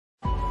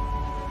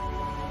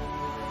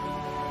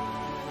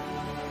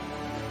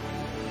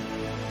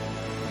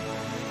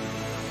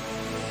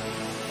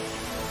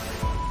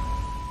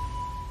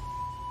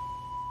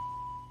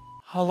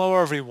Hello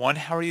everyone,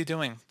 how are you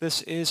doing?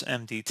 This is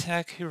MD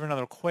Tech here with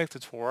another quick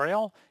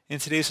tutorial. In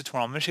today's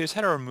tutorial, I'm going to show you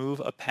how to remove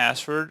a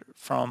password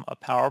from a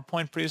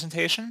PowerPoint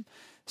presentation.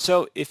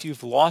 So if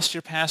you've lost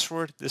your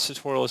password, this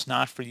tutorial is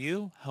not for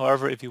you.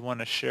 However, if you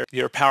want to share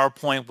your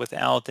PowerPoint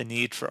without the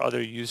need for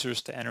other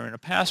users to enter in a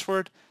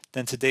password,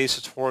 then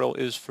today's tutorial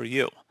is for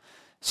you.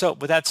 So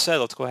with that said,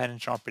 let's go ahead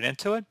and jump right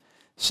into it.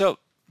 So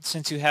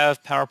since you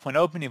have PowerPoint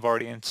open, you've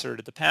already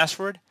inserted the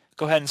password.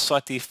 Go ahead and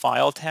select the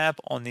File tab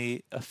on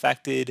the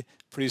affected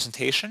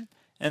presentation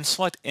and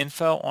select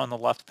Info on the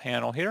left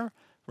panel here.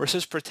 Where it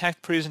says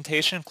Protect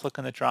Presentation, click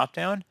on the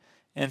drop-down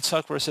and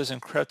select where it says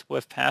Encrypt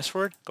with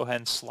Password. Go ahead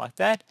and select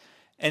that.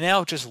 And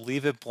now just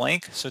leave it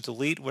blank, so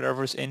delete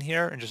whatever's in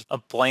here and just a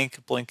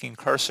blank blinking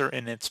cursor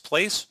in its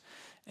place.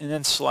 And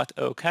then select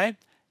OK.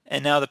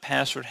 And now the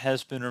password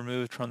has been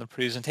removed from the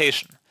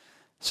presentation.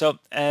 So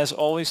as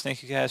always,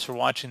 thank you guys for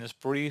watching this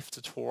brief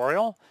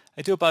tutorial.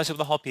 I do hope I was able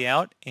to help you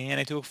out, and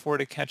I do look forward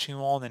to catching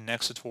you all in the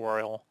next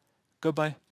tutorial. Goodbye.